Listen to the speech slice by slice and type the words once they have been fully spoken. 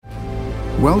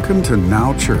Welcome to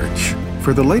Now Church.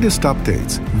 For the latest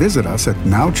updates, visit us at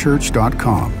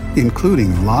nowchurch.com,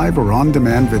 including live or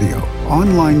on-demand video,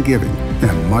 online giving,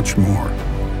 and much more.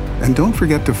 And don't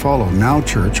forget to follow Now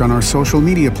Church on our social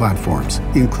media platforms,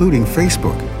 including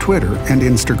Facebook, Twitter, and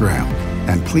Instagram.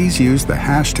 And please use the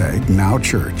hashtag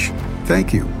NowChurch.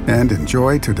 Thank you, and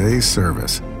enjoy today's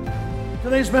service.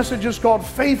 Today's message is called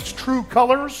Faith's True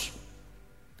Colors.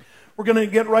 We're going to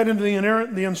get right into the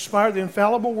inerrant, the inspired, the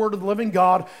infallible word of the living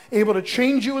God, able to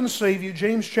change you and save you.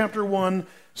 James chapter 1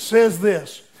 says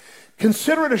this: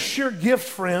 consider it a sheer gift,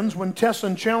 friends, when tests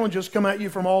and challenges come at you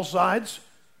from all sides.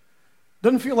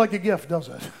 Doesn't feel like a gift, does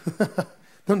it?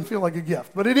 Doesn't feel like a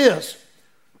gift, but it is.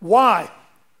 Why?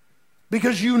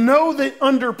 Because you know that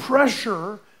under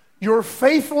pressure, your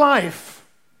faith life,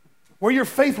 where your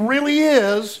faith really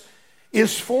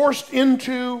is forced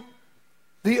into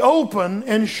the open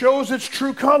and shows its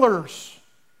true colors.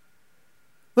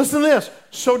 Listen to this.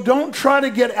 So don't try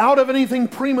to get out of anything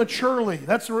prematurely.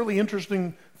 That's a really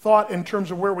interesting thought in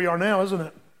terms of where we are now, isn't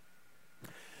it?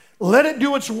 Let it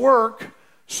do its work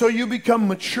so you become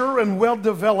mature and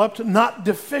well-developed, not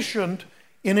deficient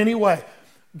in any way.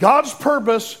 God's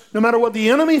purpose, no matter what the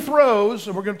enemy throws,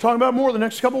 and we're going to talk about more the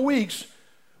next couple weeks,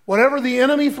 whatever the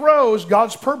enemy throws,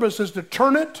 God's purpose is to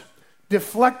turn it,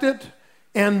 deflect it,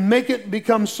 and make it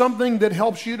become something that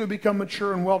helps you to become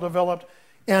mature and well-developed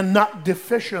and not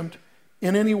deficient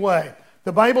in any way.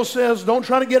 The Bible says don't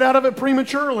try to get out of it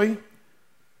prematurely.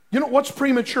 You know, what's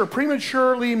premature?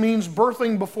 Prematurely means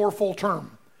birthing before full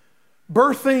term.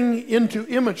 Birthing into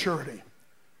immaturity.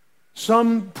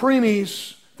 Some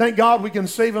preemies, thank God we can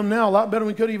save them now, a lot better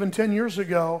than we could even 10 years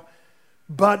ago,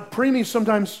 but preemies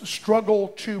sometimes struggle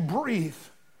to breathe.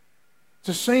 It's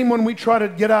the same when we try to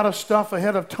get out of stuff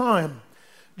ahead of time.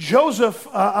 Joseph,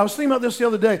 I was thinking about this the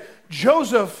other day.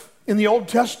 Joseph in the Old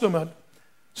Testament,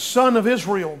 son of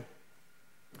Israel,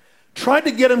 tried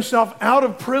to get himself out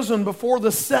of prison before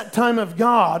the set time of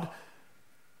God.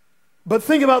 But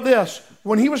think about this.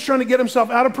 When he was trying to get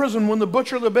himself out of prison, when the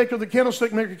butcher, the baker, the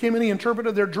candlestick maker came in, he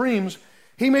interpreted their dreams.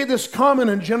 He made this comment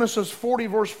in Genesis 40,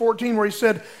 verse 14, where he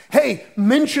said, hey,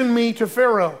 mention me to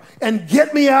Pharaoh and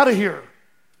get me out of here.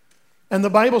 And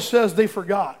the Bible says they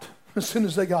forgot as soon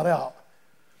as they got out.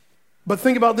 But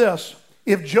think about this.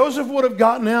 If Joseph would have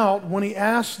gotten out when he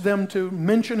asked them to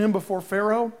mention him before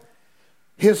Pharaoh,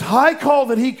 his high call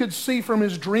that he could see from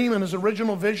his dream and his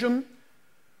original vision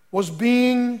was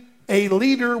being a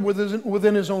leader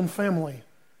within his own family.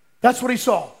 That's what he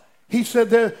saw. He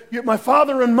said that my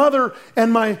father and mother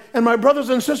and my brothers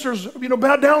and sisters,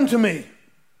 bow down to me.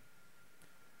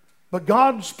 But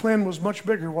God's plan was much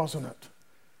bigger, wasn't it?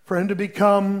 For him to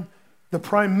become the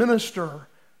prime minister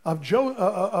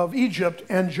of Egypt,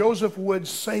 and Joseph would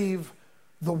save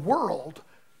the world,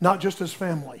 not just his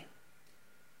family.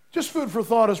 Just food for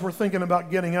thought as we're thinking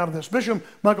about getting out of this. Bishop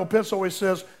Michael Pitts always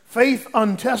says, faith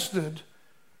untested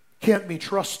can't be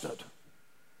trusted.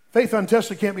 Faith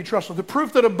untested can't be trusted. The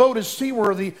proof that a boat is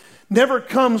seaworthy never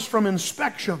comes from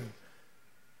inspection.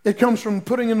 It comes from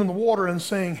putting it in the water and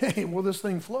saying, hey, will this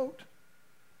thing float?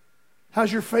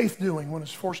 How's your faith doing when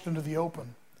it's forced into the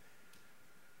open?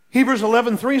 Hebrews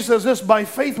 11:3 says this: by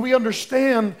faith we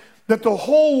understand that the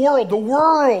whole world, the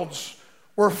worlds,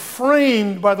 were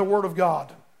framed by the word of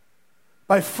God.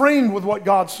 Framed with what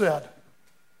God said.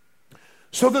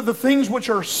 So that the things which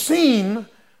are seen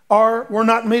were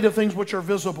not made of things which are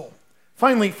visible.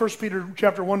 Finally, 1 Peter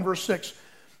chapter 1, verse 6.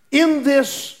 In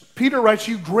this, Peter writes,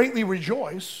 you greatly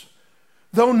rejoice,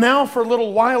 though now for a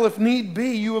little while, if need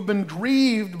be, you have been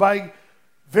grieved by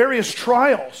various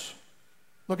trials.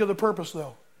 Look at the purpose,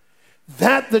 though.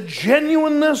 That the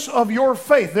genuineness of your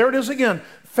faith, there it is again,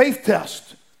 faith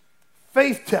test,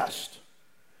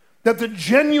 that the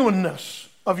genuineness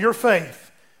of your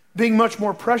faith, being much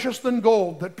more precious than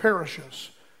gold that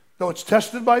perishes, though it's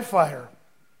tested by fire,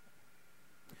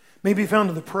 may be found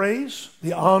to the praise,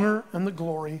 the honor, and the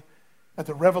glory at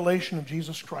the revelation of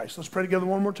Jesus Christ. Let's pray together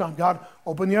one more time. God,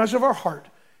 open the eyes of our heart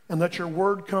and let your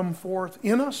word come forth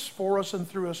in us, for us, and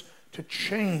through us to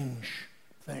change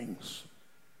things.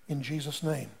 In Jesus'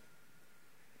 name.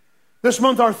 This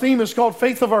month our theme is called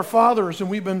Faith of Our Fathers, and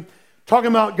we've been talking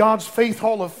about God's Faith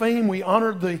Hall of Fame. We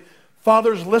honored the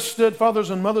fathers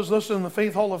and mothers listed in the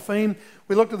Faith Hall of Fame.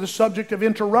 We looked at the subject of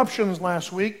interruptions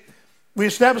last week. We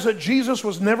established that Jesus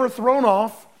was never thrown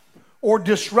off or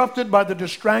disrupted by the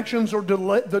distractions or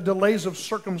the delays of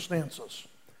circumstances.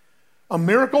 A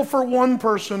miracle for one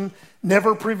person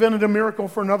never prevented a miracle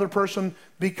for another person,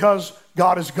 because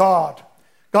God is God.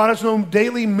 God has no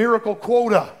daily miracle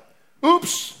quota.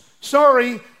 Oops,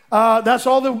 sorry, that's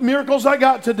all the miracles I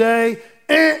got today.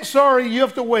 Sorry, you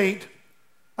have to wait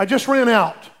I just ran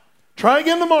out. Try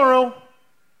again tomorrow.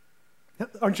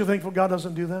 Aren't you thankful God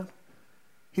doesn't do that?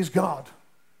 He's God.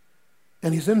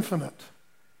 And He's infinite.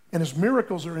 And His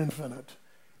miracles are infinite.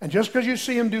 And just because you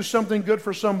see Him do something good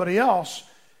for somebody else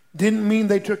didn't mean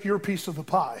they took your piece of the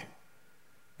pie.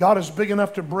 God is big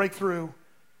enough to break through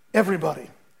everybody.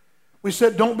 We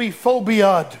said don't be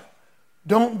phobia'd.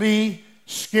 Don't be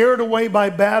scared away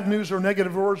by bad news or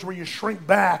negative words where you shrink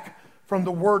back from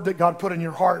the word that God put in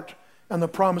your heart and the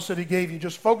promise that He gave you.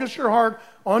 Just focus your heart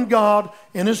on God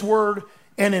and His word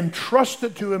and entrust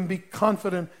it to Him. Be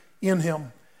confident in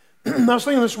Him. I was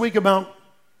thinking this week about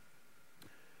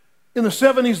in the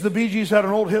 70s, the Bee Gees had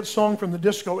an old hit song from the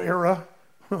disco era,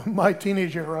 my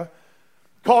teenage era,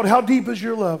 called How Deep Is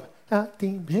Your Love? How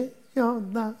deep is your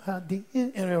love? How deep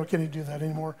is... Anyway, can you do that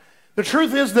anymore? The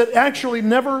truth is that actually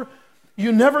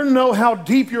you never know how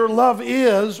deep your love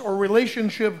is or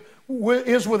relationship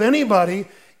is with anybody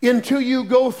until you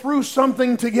go through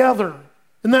something together.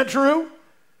 Isn't that true?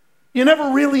 You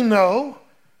never really know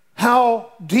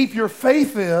how deep your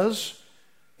faith is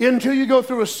until you go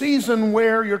through a season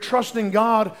where you're trusting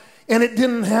God and it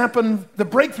didn't happen, the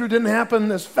breakthrough didn't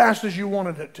happen as fast as you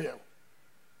wanted it to.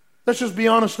 Let's just be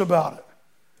honest about it.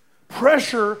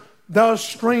 Pressure does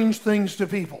strange things to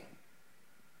people.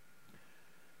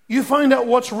 You find out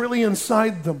what's really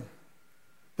inside them,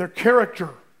 their character.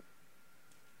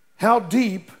 How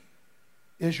deep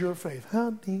is your faith? How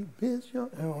deep is your...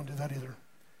 I won't do that either.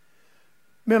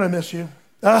 Man, I miss you.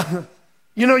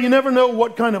 You know, you never know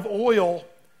what kind of oil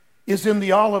is in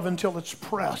the olive until it's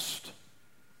pressed.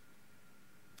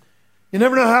 You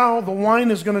never know how the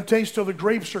wine is going to taste till the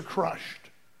grapes are crushed.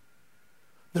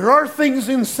 There are things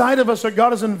inside of us that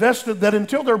God has invested that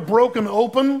until they're broken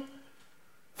open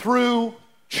through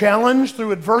challenge,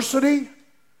 through adversity,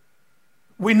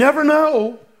 we never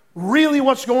know really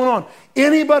what's going on.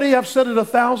 Anybody, I've said it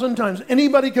 1,000 times,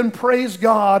 anybody can praise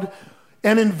God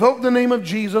and invoke the name of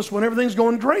Jesus when everything's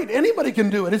going great. Anybody can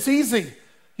do it. It's easy.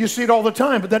 You see it all the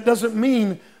time, but that doesn't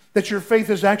mean that your faith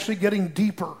is actually getting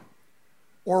deeper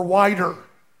or wider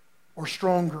or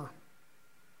stronger.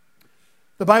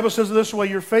 The Bible says it this way,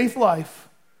 your faith life,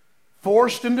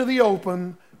 forced into the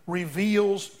open,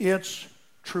 reveals its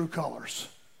true colors.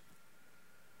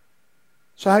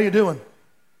 So how you doing?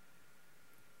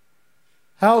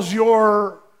 How's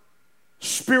your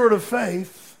spirit of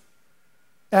faith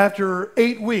after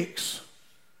 8 weeks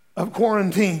of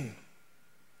quarantine?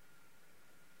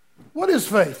 What is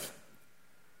faith?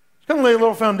 It's going to lay a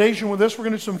little foundation with this. We're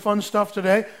going to do some fun stuff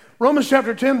today. Romans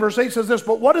chapter 10, verse 8 says this,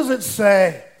 but what does it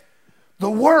say? The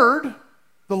word,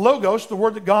 the logos, the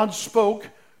word that God spoke,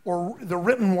 or the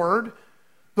written word,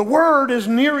 the word is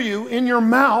near you in your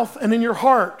mouth and in your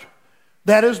heart.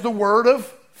 That is the word of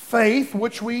faith,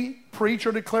 which we preach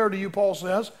or declare to you, Paul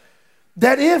says,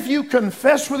 that if you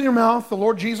confess with your mouth the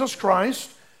Lord Jesus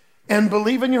Christ and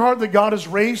believe in your heart that God has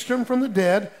raised Him from the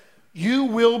dead, you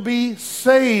will be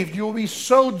saved. You will be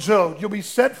sozoed. You'll be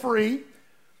set free,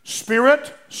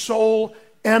 spirit, soul,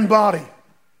 and body.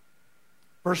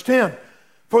 Verse 10,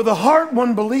 for the heart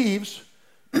one believes,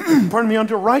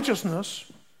 unto righteousness,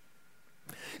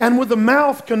 and with the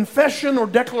mouth confession or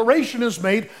declaration is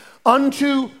made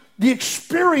unto the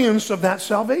experience of that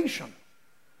salvation.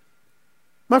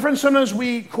 My friends, sometimes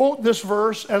we quote this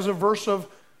verse as a verse of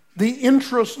the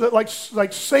interest, like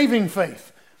saving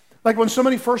faith. Like when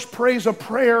somebody first prays a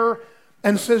prayer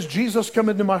and says, Jesus, come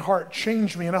into my heart,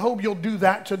 change me. And I hope you'll do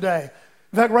that today.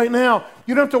 In fact, right now,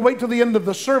 you don't have to wait till the end of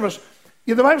the service.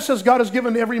 The Bible says God has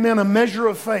given every man a measure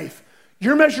of faith.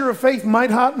 Your measure of faith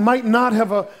might not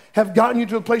have gotten you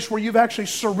to a place where you've actually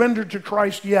surrendered to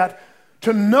Christ yet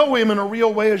to know Him in a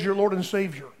real way as your Lord and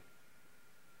Savior.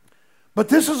 But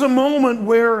this is a moment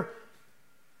where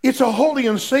it's a holy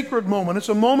and sacred moment. It's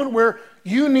a moment where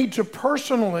you need to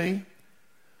personally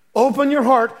open your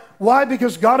heart. Why?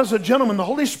 Because God is a gentleman. The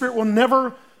Holy Spirit will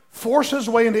never force His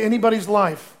way into anybody's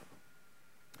life.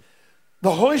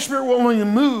 The Holy Spirit will only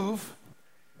move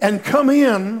and come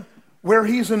in where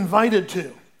He's invited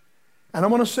to. And I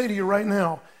want to say to you right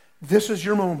now, this is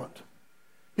your moment.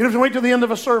 You don't have to wait till the end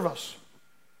of a service.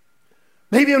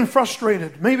 Maybe I'm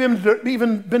frustrated. Maybe I'm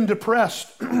even been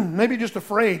depressed. Maybe just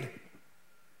afraid. A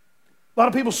lot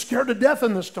of people scared to death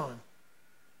in this time.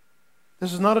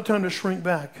 This is not a time to shrink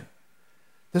back.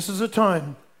 This is a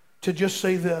time to just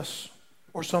say this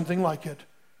or something like it.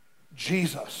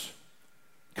 Jesus,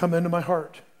 come into my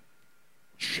heart.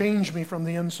 Change me from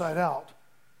the inside out.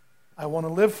 I want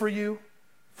to live for you.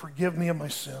 Forgive me of my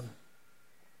sin.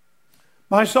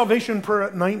 My salvation prayer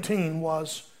at 19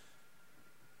 was,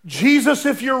 Jesus,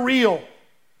 if you're real.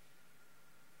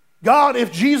 God,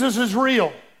 if Jesus is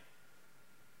real,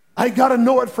 I got to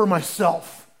know it for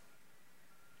myself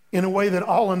in a way that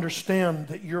I'll understand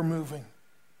that you're moving.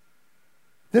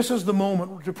 This is the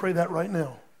moment to pray that right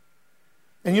now.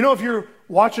 And you know, if you're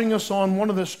watching us on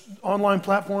one of the online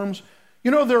platforms,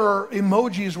 you know there are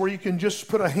emojis where you can just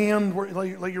put a hand,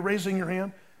 like you're raising your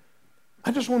hand. I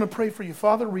just want to pray for you.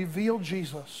 Father, reveal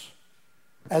Jesus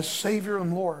as Savior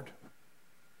and Lord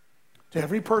to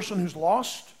every person who's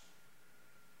lost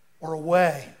or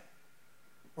away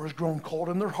or has grown cold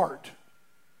in their heart.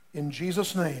 In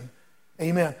Jesus' name,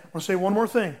 amen. I want to say one more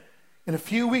thing. In a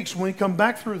few weeks, when we come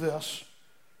back through this,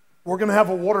 we're going to have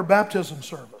a water baptism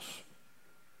service.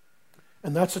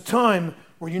 And that's a time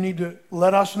where you need to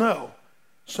let us know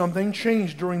something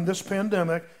changed during this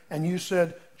pandemic and you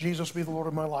said, Jesus be the Lord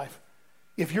of my life.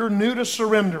 If you're new to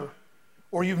surrender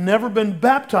or you've never been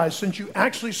baptized since you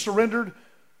actually surrendered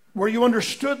where you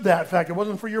understood that fact, it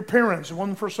wasn't for your parents, it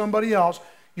wasn't for somebody else,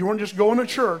 you weren't just going to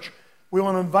church, we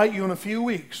want to invite you in a few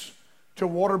weeks to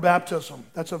water baptism.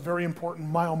 That's a very important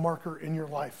mile marker in your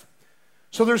life.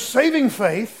 So there's saving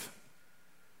faith,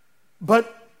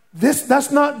 but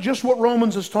that's not just what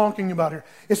Romans is talking about here.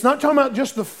 It's not talking about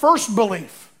just the first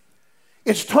belief.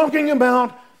 It's talking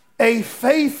about a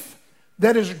faith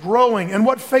that is growing and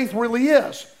what faith really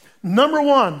is. Number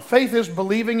one, faith is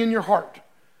believing in your heart.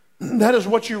 That is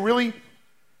what you really,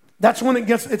 that's when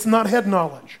it's not head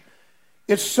knowledge.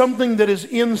 It's something that is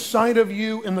inside of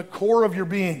you in the core of your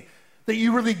being, that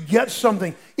you really get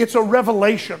something. It's a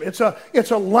revelation. It's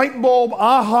a light bulb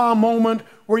aha moment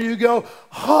where you go,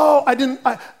 oh, I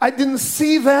didn't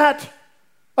see that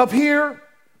up here,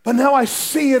 but now I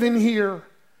see it in here,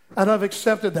 and I've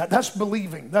accepted that. That's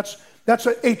believing. That's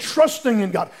a trusting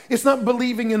in God. It's not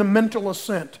believing in a mental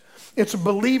assent. It's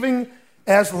believing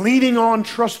as leading on,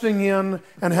 trusting in,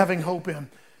 and having hope in.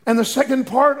 And the second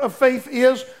part of faith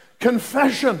is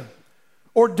confession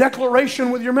or declaration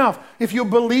with your mouth. If you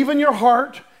believe in your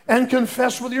heart and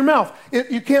confess with your mouth.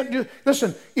 You can't do,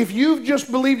 listen, if you've just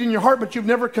believed in your heart but you've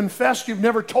never confessed, you've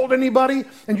never told anybody,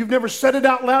 and you've never said it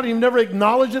out loud, and you've never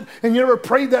acknowledged it, and you never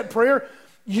prayed that prayer,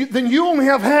 then you only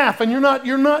have half, and you're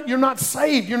not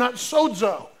saved, you're not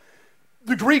sozo.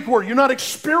 The Greek word, you're not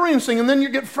experiencing, and then you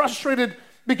get frustrated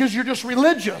because you're just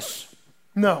religious.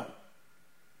 No.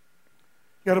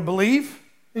 You got to believe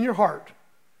in your heart,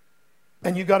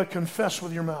 and you got to confess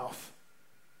with your mouth.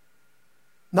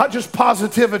 Not just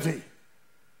positivity.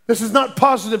 This is not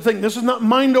positive thing. This is not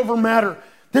mind over matter.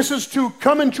 This is to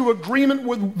come into agreement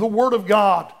with the Word of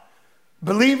God.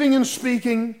 Believing and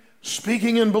speaking,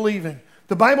 speaking and believing.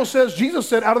 The Bible says, Jesus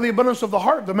said, out of the abundance of the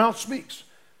heart, the mouth speaks.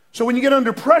 So when you get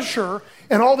under pressure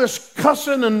and all this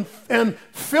cussing and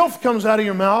filth comes out of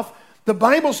your mouth, the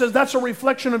Bible says that's a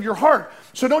reflection of your heart.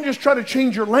 So don't just try to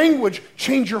change your language,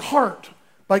 change your heart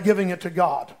by giving it to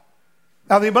God.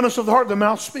 Out of the abundance of the heart, the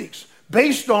mouth speaks.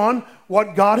 Based on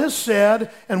what God has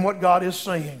said and what God is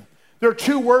saying. There are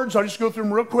two words, I'll just go through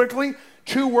them real quickly.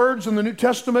 Two words in the New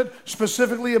Testament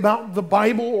specifically about the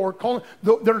Bible or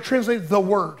that are translated the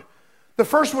Word. The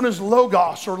first one is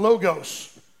logos or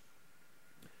logos.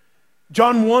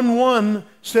 John 1:1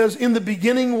 says, in the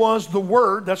beginning was the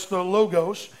Word, that's the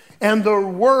logos, and the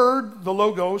Word, the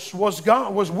logos, was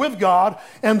with God,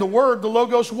 and the Word, the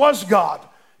logos, was God.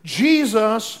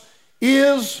 Jesus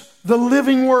is the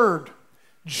living Word.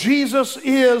 Jesus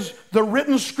is the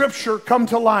written Scripture come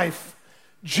to life.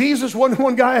 Jesus,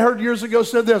 one guy I heard years ago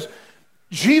said this,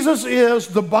 Jesus is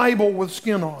the Bible with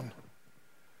skin on.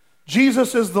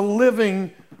 Jesus is the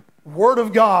living Word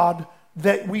of God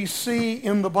that we see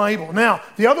in the Bible. Now,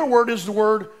 the other word is the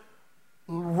word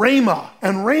rhema.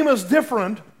 And rhema is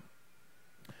different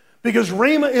because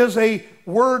rhema is a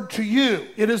word to you.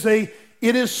 It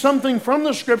is something from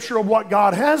the Scripture of what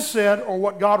God has said or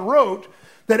what God wrote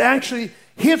that actually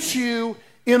hits you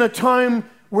in a time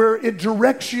where it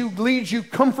directs you, leads you,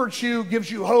 comforts you,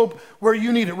 gives you hope where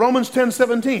you need it. Romans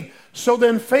 10:17. So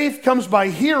then faith comes by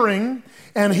hearing,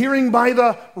 and hearing by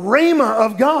the rhema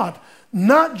of God.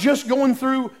 Not just going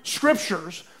through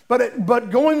scriptures,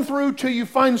 but going through till you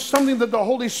find something that the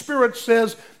Holy Spirit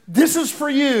says, this is for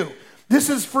you. This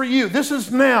is for you. This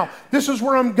is now. This is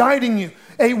where I'm guiding you.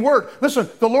 A word. Listen,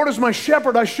 the Lord is my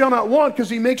shepherd, I shall not want, because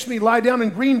he makes me lie down in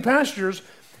green pastures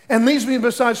and leads me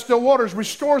beside still waters,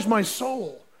 restores my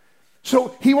soul.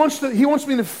 So he wants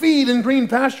me to feed in green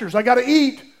pastures. I got to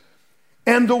eat.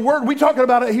 And the word, we talking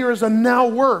about it here as a now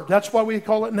word. That's why we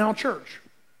call it Now Church.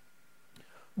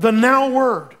 The now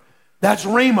word. That's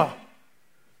rhema.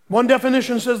 One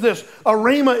definition says this. A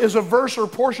rhema is a verse or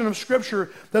portion of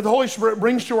Scripture that the Holy Spirit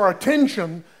brings to our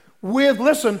attention with,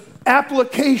 listen,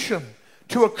 application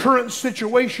to a current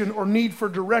situation or need for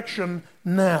direction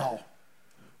now.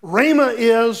 Rhema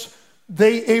is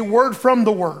a word from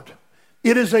the Word.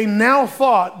 It is a now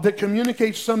thought that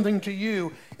communicates something to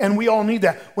you, and we all need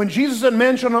that. When Jesus said,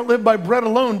 man shall not live by bread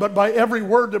alone, but by every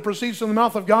word that proceeds from the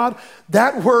mouth of God,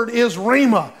 that word is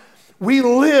Rhema. We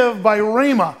live by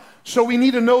Rhema. So we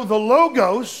need to know the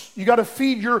Logos. You got to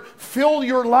fill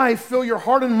your life, fill your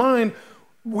heart and mind.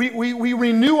 We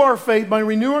renew our faith by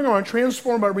renewing our mind,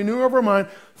 transformed by renewing of our mind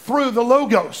through the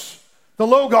Logos, the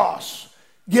Logos.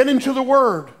 Get into the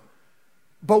Word.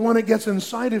 But when it gets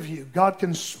inside of you, God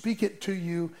can speak it to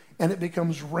you, and it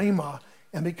becomes Rhema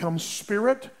and becomes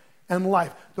spirit and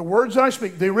life. The words that I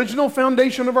speak, the original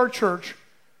foundation of our church,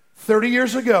 30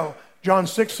 years ago, John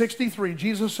 6:63,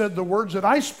 Jesus said, the words that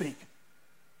I speak,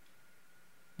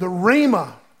 the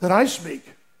Rhema that I speak,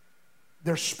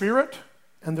 they're spirit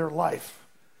and they're life.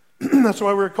 That's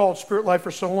why we were called Spirit Life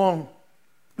for so long.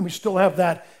 And we still have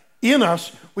that in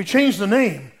us. We changed the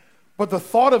name, but the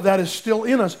thought of that is still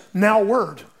in us. Now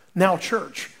Word, now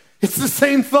Church. It's the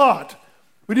same thought.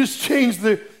 We just changed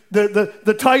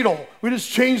the title. We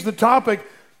just changed the topic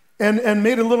and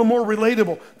made it a little more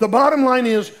relatable. The bottom line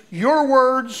is your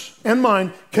words and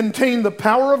mine contain the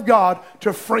power of God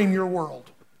to frame your world.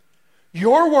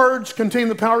 Your words contain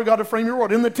the power of God to frame your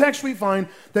world. In the text we find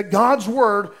that God's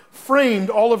word framed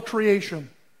all of creation.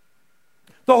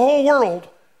 The whole world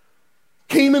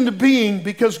came into being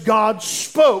because God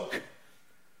spoke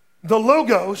the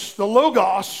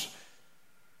Logos,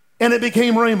 and it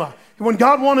became Rhema. When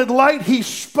God wanted light, he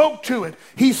spoke to it.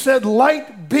 He said,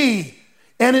 light be,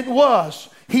 and it was.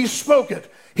 He spoke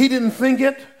it. He didn't think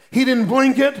it. He didn't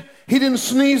blink it. He didn't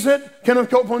sneeze it. Kenneth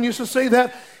Copeland used to say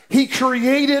that. He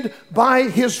created by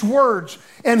his words,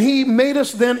 and he made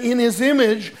us then in his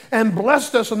image and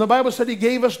blessed us. And the Bible said he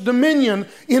gave us dominion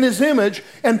in his image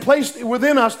and placed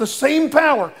within us the same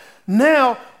power.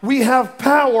 Now we have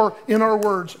power in our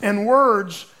words, and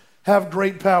words have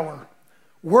great power.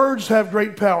 Words have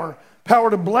great power. Power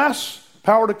to bless,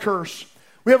 power to curse.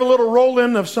 We have a little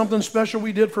roll-in of something special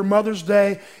we did for Mother's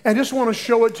Day, and I just want to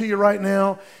show it to you right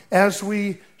now as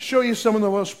we show you some of the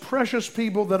most precious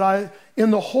people that in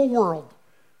the whole world,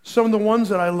 some of the ones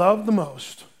that I love the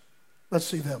most. Let's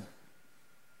see them.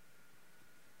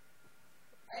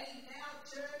 Hey, now,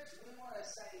 church, we want to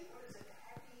say, what is it,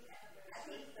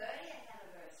 happy 30th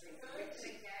anniversary.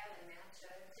 Richard and Gail and Now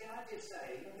Church. Can I just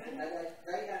say,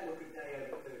 they don't look a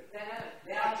day over 30. They don't.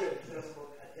 Now Church doesn't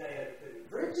look a day over 30.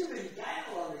 Richard and Gail,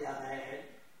 on the other hand,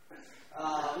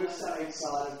 we're so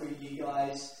excited for you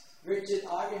guys. Richard,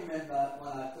 I remember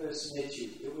when I first met you,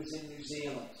 it was in New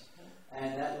Zealand,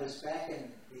 and that was back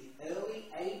in the early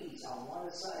 80s, I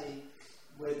want to say,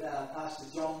 with Pastor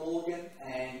John Morgan,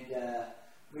 and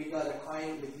we got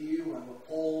acquainted with you and with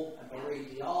Paul and Marie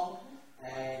Dion,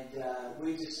 and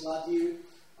we just love you.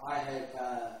 I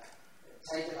have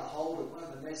taken a hold of one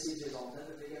of the messages, I'll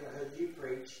never forget, I heard you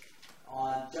preach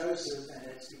on Joseph, and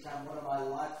it's become one of my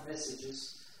life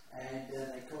messages, and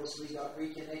of course we got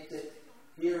reconnected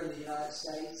here in the United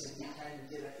States, and we came and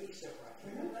did an Easter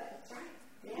party. Remember that? That's right.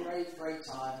 Yeah. Great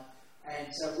time.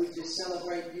 And so we just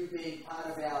celebrate you being part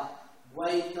of our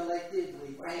Wave Collective.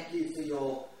 We thank you for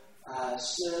your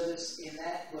service in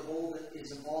that, with all that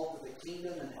is involved with the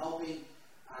kingdom and helping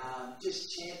just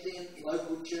champion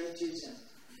local churches and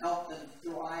help them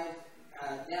thrive.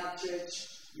 Now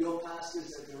Church, your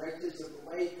pastors are directors of the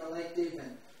Wave Collective,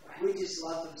 and we just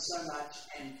love them so much.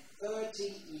 And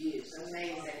 30 years.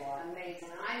 Amazing. Amazing.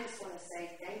 I just want to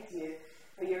say thank you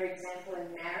for your example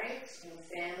in marriage, in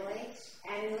family,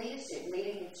 and in leadership,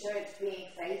 leading the church, being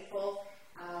faithful.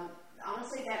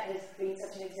 Honestly, that has been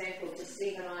such an example to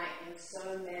Steve and I and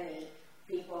so many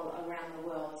people around the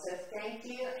world. So thank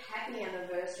you. Happy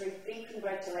anniversary. Big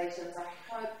congratulations. I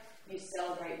hope you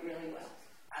celebrate really well.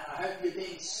 And I hope you're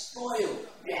being spoiled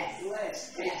and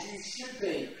blessed, as you should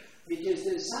be. Because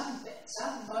there's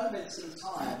some moments in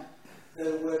time that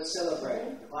are worth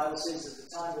celebrating. The Bible says there's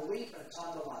a time to weep and a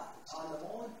time to laugh, a time to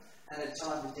mourn and a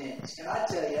time to dance. Can I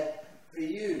tell you, for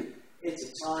you, it's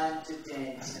a time to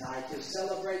dance. And I just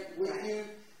celebrate with you,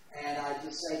 and I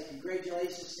just say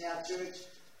congratulations, Now Church.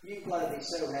 You've got to be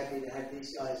so happy to have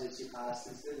these guys as your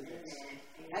pastors.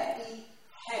 Happy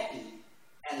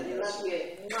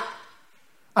anniversary. We love you.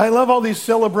 I love all these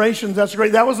celebrations. That's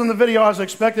great. That wasn't the video I was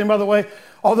expecting, by the way.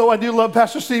 Although I do love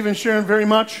Pastor Steve and Sharon very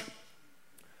much.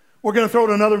 We're going to throw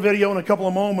to another video in a couple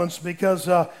of moments because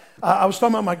I was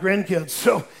talking about my grandkids.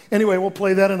 So anyway, we'll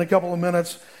play that in a couple of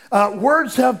minutes.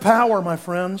 Words have power, my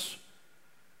friends,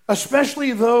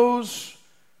 especially those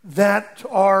that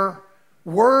are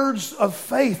words of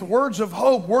faith, words of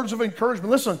hope, words of encouragement.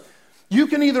 Listen, you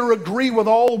can either agree with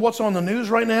all what's on the news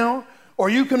right now, or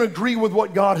you can agree with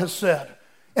what God has said.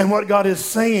 and what God is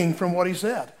saying from what he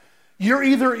said. You're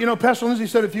either, Pastor Lindsay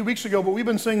said a few weeks ago, but we've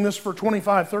been saying this for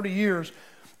 25, 30 years.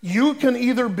 You can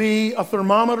either be a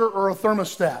thermometer or a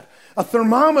thermostat. A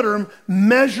thermometer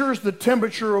measures the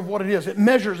temperature of what it is. It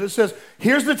measures, it says,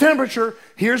 here's the temperature,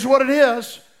 here's what it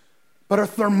is. But a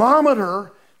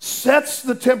thermometer sets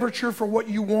the temperature for what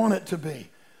you want it to be.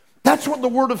 That's what the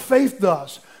word of faith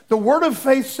does. The word of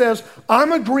faith says,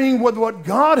 I'm agreeing with what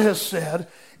God has said,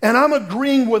 and I'm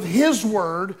agreeing with his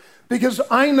word because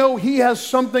I know he has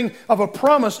something of a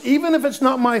promise, even if it's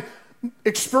not my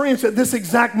experience at this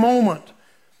exact moment.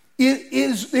 It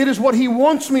is what he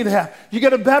wants me to have. You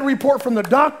get a bad report from the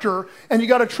doctor, and you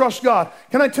got to trust God.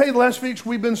 Can I tell you, the last weeks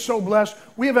we've been so blessed.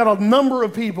 We have had a number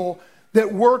of people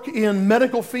that work in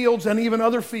medical fields and even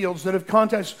other fields that have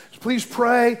contacted us. Please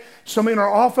pray. Somebody in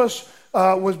our office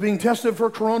was being tested for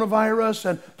coronavirus,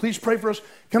 and please pray for us.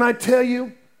 Can I tell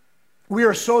you, we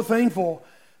are so thankful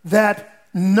that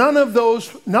not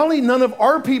only none of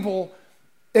our people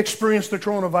experienced the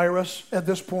coronavirus at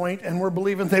this point, and we're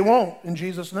believing they won't in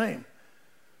Jesus' name.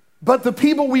 But the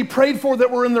people we prayed for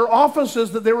that were in their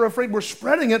offices that they were afraid were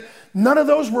spreading it, none of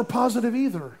those were positive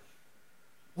either.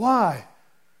 Why?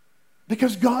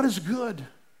 Because God is good.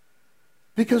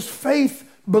 Because faith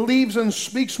believes and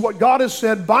speaks what God has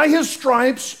said. By his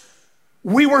stripes,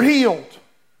 we were healed.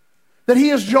 That he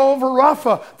is Jehovah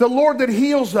Rapha, the Lord that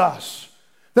heals us.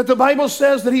 That the Bible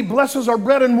says that he blesses our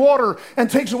bread and water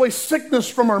and takes away sickness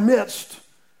from our midst.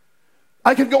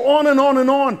 I could go on and on and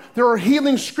on. There are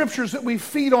healing scriptures that we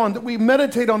feed on, that we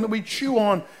meditate on, that we chew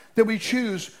on, that we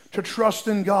choose to trust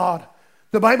in God.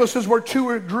 The Bible says where two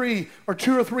agree, or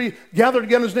two or three gather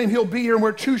together in his name, he'll be here, and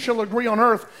where two shall agree on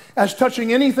earth as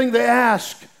touching anything they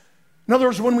ask. In other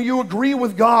words, when you agree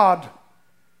with God,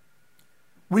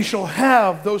 we shall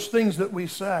have those things that we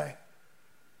say.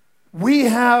 We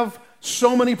have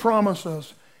so many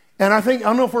promises. And I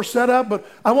don't know if we're set up, but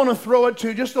I want to throw it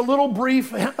to just a little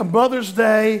brief Mother's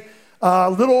Day,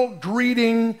 little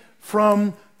greeting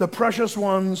from the precious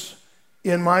ones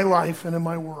in my life and in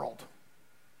my world.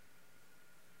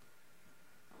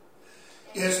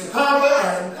 It's the Papa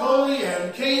and Polly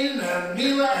and Caden and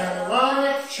Mila and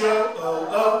Alana show.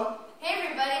 Oh. Hey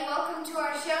everybody, welcome to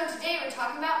our show. Today we're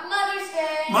talking about Mother's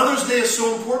Day. Mother's Day is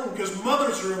so important because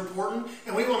mothers are important,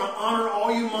 and we want to honor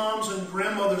all you moms and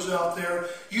grandmothers out there.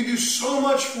 You do so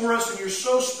much for us, and you're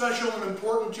so special and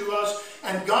important to us,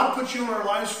 and God put you in our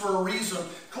lives for a reason.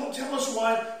 Cole, tell us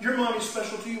why your mom is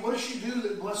special to you. What does she do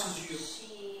that blesses you?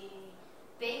 She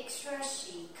bakes for us,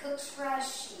 she cooks for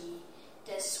us, she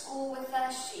does school with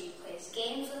us, she plays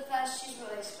games with us. She's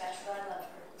really special. I love her.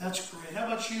 That's great. How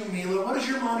about you, Mila? What does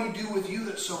your mommy do with you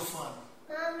that's so fun?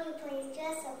 Mommy plays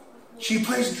dress up with me. She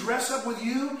plays dress up with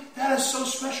you? That is so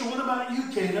special. What about you,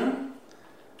 Caden?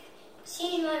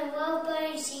 She's my love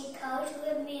buddy. She colors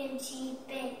with me and she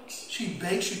bakes. She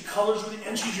bakes, she colors with you,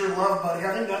 and she's your love buddy.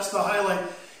 I think that's the highlight.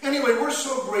 Anyway, we're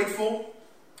so grateful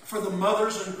for the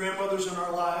mothers and grandmothers in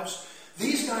our lives.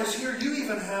 These guys here, you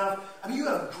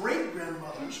have great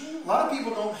grandmothers. A lot of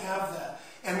people don't have that.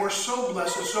 And we're so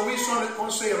blessed. So we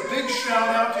want to say a big shout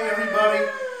out to everybody.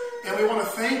 And we want to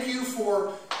thank you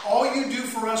for all you do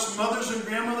for us, mothers and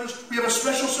grandmothers. We have a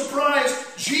special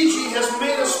surprise. Gigi has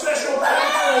made a special cake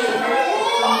for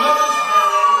Mother's Day.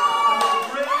 I'm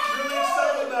really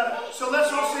excited about it. So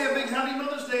let's all say a big Happy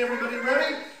Mother's Day, everybody.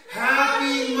 Ready?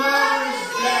 Happy Mother's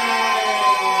Day!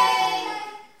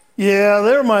 Yeah,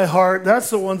 they're my heart. That's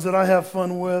the ones that I have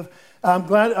fun with. I'm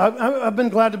glad. I've been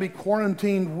glad to be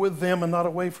quarantined with them and not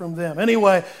away from them.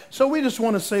 Anyway, so we just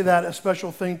want to say that a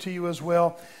special thing to you as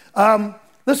well.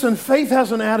 Listen, faith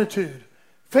has an attitude.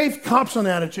 Faith cops an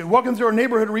attitude. Walking through our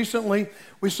neighborhood recently,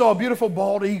 we saw a beautiful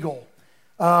bald eagle.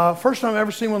 First time I've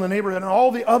ever seen one in the neighborhood, and all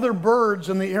the other birds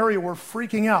in the area were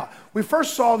freaking out. We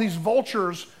first saw these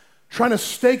vultures trying to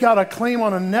stake out a claim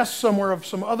on a nest somewhere of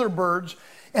some other birds,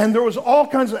 and there was all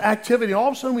kinds of activity. All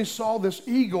of a sudden, we saw this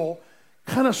eagle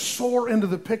kind of soar into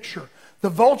the picture. The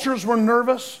vultures were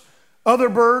nervous. Other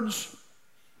birds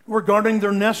were guarding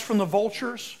their nest from the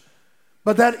vultures.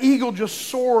 But that eagle just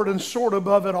soared and soared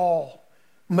above it all.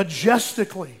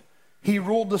 Majestically, he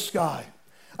ruled the sky.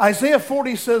 Isaiah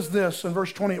 40 says this in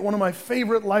verse 28, one of my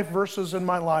favorite life verses in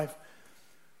my life.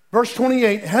 Verse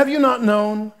 28, have you not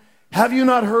known? Have you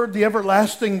not heard the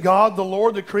everlasting God, the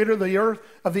Lord, the creator of the earth,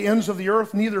 of the ends of the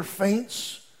earth, neither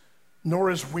faints nor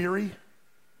is weary?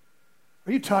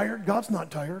 Are you tired? God's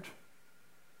not tired.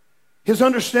 His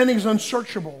understanding is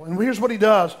unsearchable. And here's what he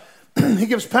does. He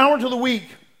gives power to the weak.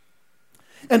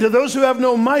 And to those who have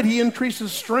no might, he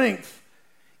increases strength.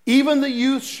 Even the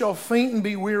youth shall faint and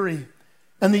be weary.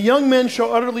 And the young men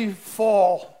shall utterly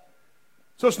fall.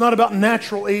 So it's not about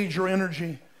natural age or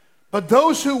energy. But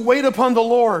those who wait upon the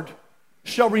Lord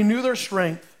shall renew their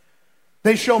strength.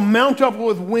 They shall mount up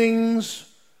with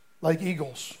wings like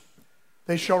eagles.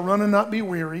 They shall run and not be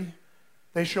weary.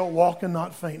 They shall walk and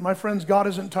not faint. My friends, God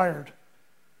isn't tired.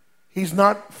 He's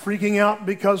not freaking out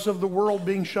because of the world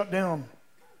being shut down.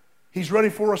 He's ready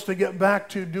for us to get back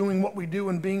to doing what we do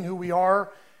and being who we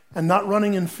are, and not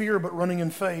running in fear, but running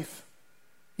in faith.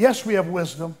 Yes, we have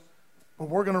wisdom, but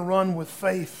we're going to run with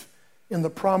faith in the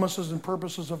promises and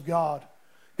purposes of God.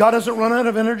 God hasn't run out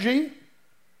of energy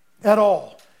at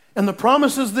all. And the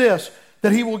promise is this,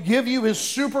 that He will give you His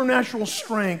supernatural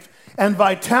strength and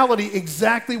vitality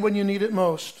exactly when you need it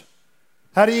most.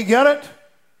 How do you get it?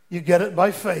 You get it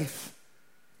by faith.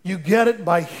 You get it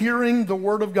by hearing the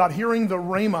Word of God, hearing the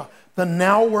Rhema, the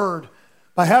now word,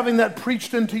 by having that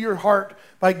preached into your heart,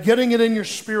 by getting it in your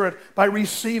spirit, by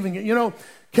receiving it. You know,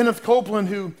 Kenneth Copeland,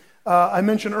 who I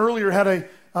mentioned earlier, had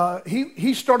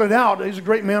he started out, he's a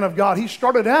great man of God. He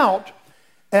started out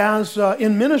as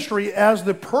in ministry as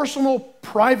the personal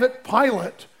private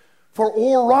pilot for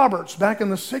Oral Roberts back in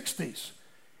the 60s.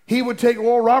 He would take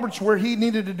Oral Roberts where he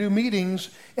needed to do meetings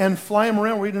and fly him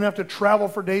around where he didn't have to travel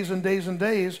for days and days and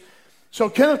days. So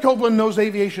Kenneth Copeland knows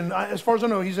aviation. As far as I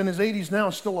know, he's in his 80s now,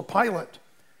 still a pilot.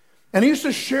 And he used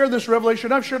to share this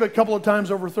revelation. I've shared it a couple of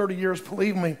times over 30 years,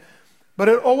 believe me. But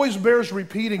it always bears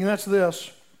repeating, and that's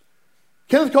this.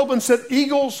 Kenneth Copeland said,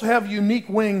 eagles have unique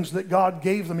wings that God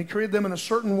gave them. He created them in a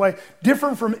certain way,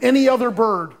 different from any other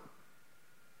bird.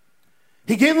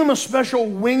 He gave them a special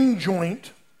wing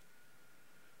joint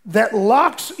that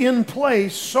locks in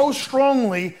place so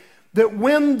strongly that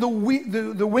when the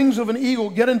wings of an eagle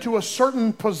get into a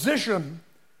certain position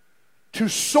to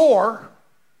soar,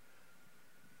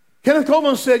 Kenneth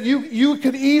Copeland said you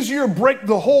could easier break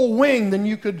the whole wing than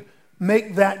you could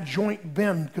make that joint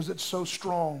bend because it's so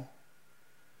strong.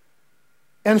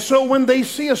 And so when they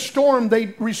see a storm,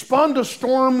 they respond to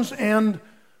storms and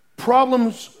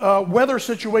problems, weather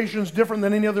situations different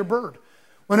than any other bird.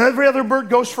 When every other bird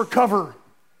goes for cover,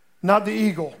 not the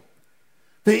eagle.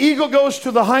 The eagle goes to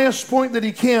the highest point that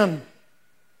he can.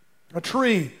 A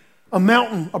tree, a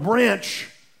mountain, a branch,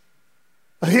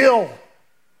 a hill.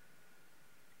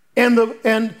 And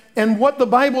what the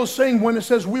Bible is saying when it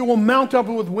says we will mount up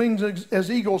with wings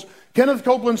as eagles, Kenneth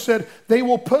Copeland said they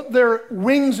will put their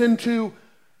wings into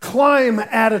climb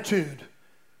attitude.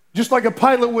 Just like a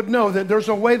pilot would know that there's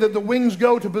a way that the wings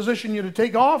go to position you to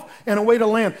take off and a way to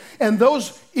land. And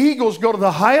those eagles go to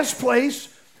the highest place.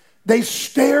 They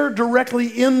stare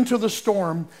directly into the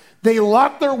storm. They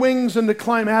lock their wings into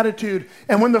climb attitude.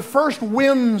 And when the first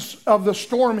winds of the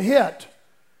storm hit,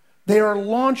 they are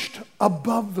launched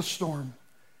above the storm.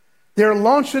 They're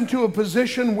launched into a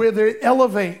position where they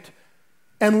elevate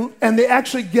and they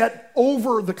actually get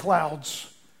over the clouds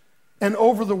and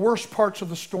over the worst parts of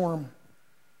the storm.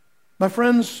 My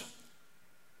friends,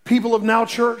 people of Now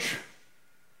Church,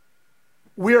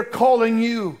 we are calling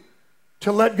you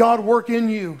to let God work in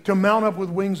you to mount up with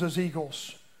wings as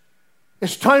eagles.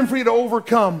 It's time for you to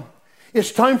overcome.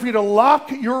 It's time for you to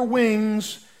lock your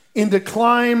wings into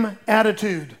climb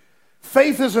attitude.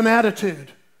 Faith is an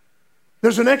attitude.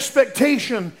 There's an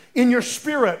expectation in your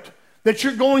spirit that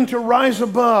you're going to rise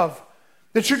above,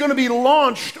 that you're going to be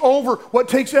launched over what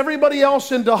takes everybody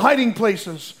else into hiding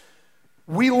places.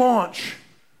 We launch.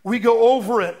 We go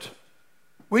over it.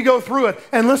 We go through it.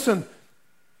 And listen,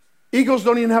 eagles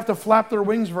don't even have to flap their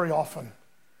wings very often.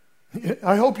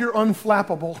 I hope you're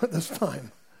unflappable at this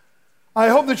time. I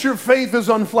hope that your faith is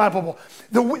unflappable.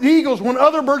 The eagles, when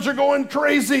other birds are going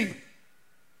crazy,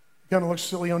 kind of looks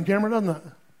silly on camera, doesn't it?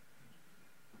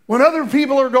 When other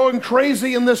people are going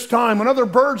crazy in this time, when other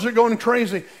birds are going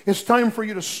crazy, it's time for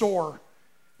you to soar.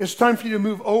 It's time for you to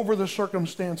move over the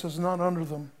circumstances, not under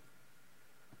them.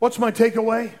 What's my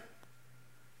takeaway?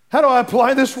 How do I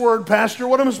apply this word, Pastor?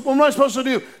 What am I supposed to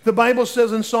do? The Bible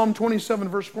says in Psalm 27,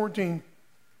 verse 14,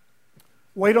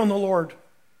 wait on the Lord.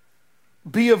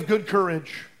 Be of good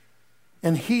courage,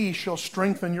 and He shall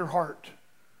strengthen your heart.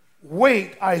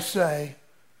 Wait, I say,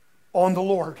 on the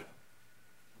Lord.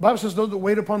 The Bible says, those that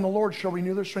wait upon the Lord shall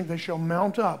renew their strength. They shall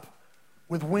mount up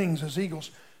with wings as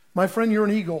eagles. My friend, you're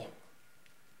an eagle.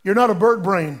 You're not a bird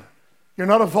brain. You're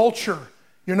not a vulture.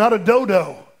 You're not a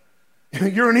dodo.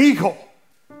 You're an eagle.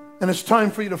 And it's time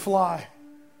for you to fly.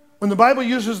 When the Bible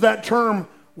uses that term,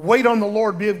 wait on the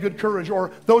Lord, be of good courage,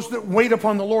 or those that wait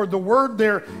upon the Lord, the word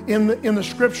there in the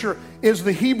scripture is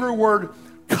the Hebrew word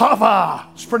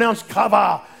kavah. It's pronounced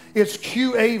kavah. It's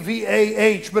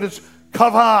Q-A-V-A-H, but it's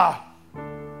kavah.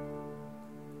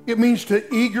 It means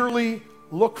to eagerly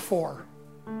look for,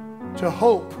 to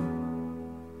hope,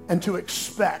 and to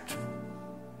expect.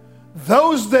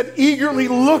 Those that eagerly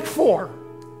look for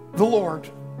the Lord,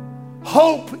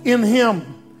 hope in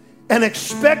Him, and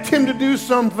expect Him to do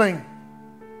something,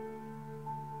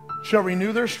 shall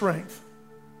renew their strength.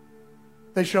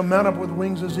 They shall mount up with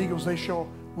wings as eagles. They shall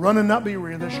run and not be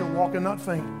weary. They shall walk and not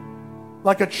faint.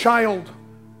 Like a child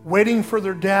waiting for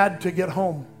their dad to get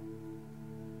home.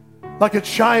 Like a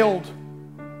child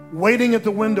waiting at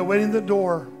the window, waiting at the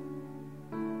door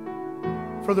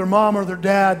for their mom or their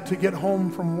dad to get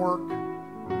home from work.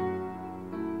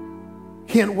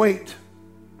 Can't wait.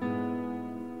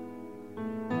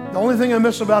 The only thing I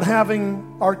miss about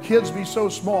having our kids be so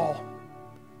small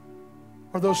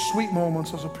are those sweet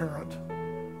moments as a parent.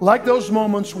 Like those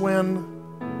moments when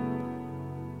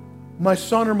my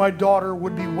son or my daughter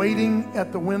would be waiting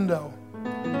at the window.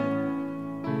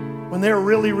 When they were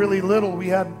really, really little, we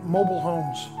had mobile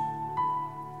homes.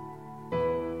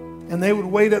 And they would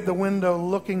wait at the window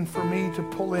looking for me to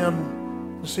pull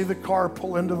in, to see the car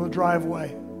pull into the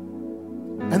driveway.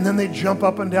 And then they'd jump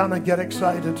up and down and get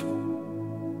excited.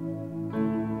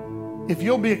 If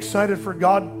you'll be excited for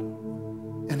God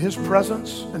and His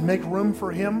presence and make room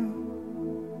for Him,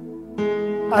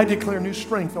 I declare new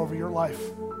strength over your life.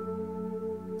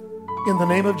 In the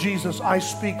name of Jesus, I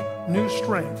speak new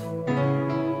strength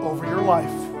over your life.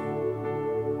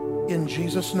 In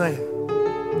Jesus' name,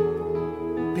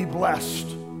 be blessed.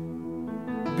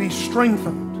 Be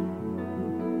strengthened.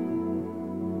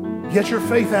 Get your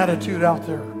faith attitude out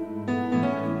there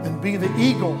and be the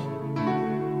eagle.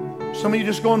 Some of you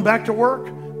just going back to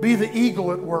work, be the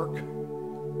eagle at work.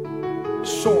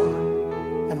 Soar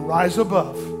and rise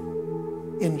above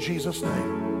in Jesus'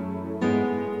 name.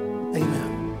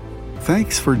 Amen.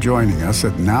 Thanks for joining us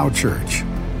at Now Church.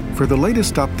 For the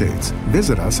latest updates,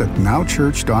 visit us at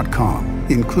nowchurch.com,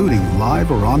 including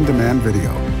live or on-demand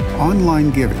video, online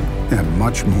giving, and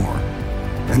much more.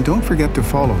 And don't forget to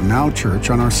follow Now Church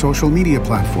on our social media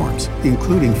platforms,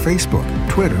 including Facebook,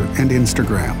 Twitter, and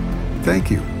Instagram.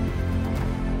 Thank you.